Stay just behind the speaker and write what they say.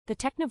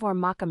The Technivorm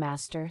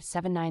Moccamaster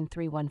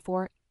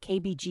 79314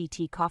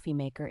 KBGT Coffee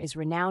Maker is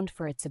renowned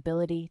for its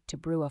ability to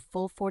brew a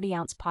full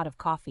 40-ounce pot of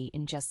coffee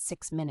in just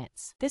 6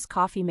 minutes. This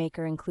coffee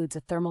maker includes a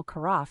thermal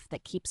carafe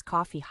that keeps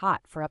coffee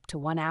hot for up to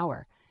 1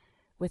 hour,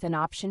 with an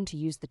option to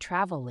use the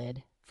travel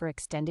lid for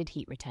extended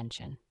heat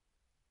retention.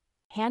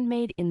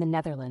 Handmade in the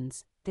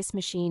Netherlands, this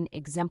machine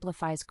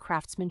exemplifies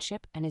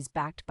craftsmanship and is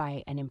backed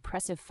by an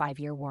impressive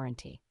 5-year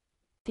warranty.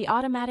 The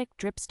automatic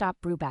drip-stop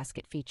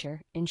brew-basket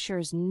feature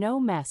ensures no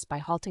mess by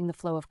halting the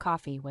flow of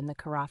coffee when the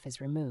carafe is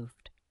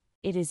removed.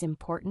 It is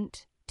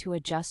important to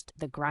adjust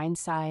the grind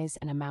size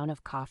and amount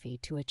of coffee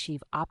to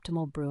achieve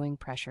optimal brewing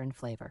pressure and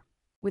flavor.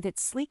 With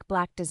its sleek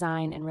black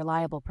design and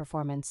reliable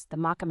performance, the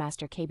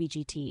Moccamaster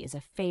KBGT is a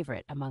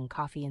favorite among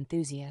coffee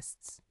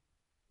enthusiasts.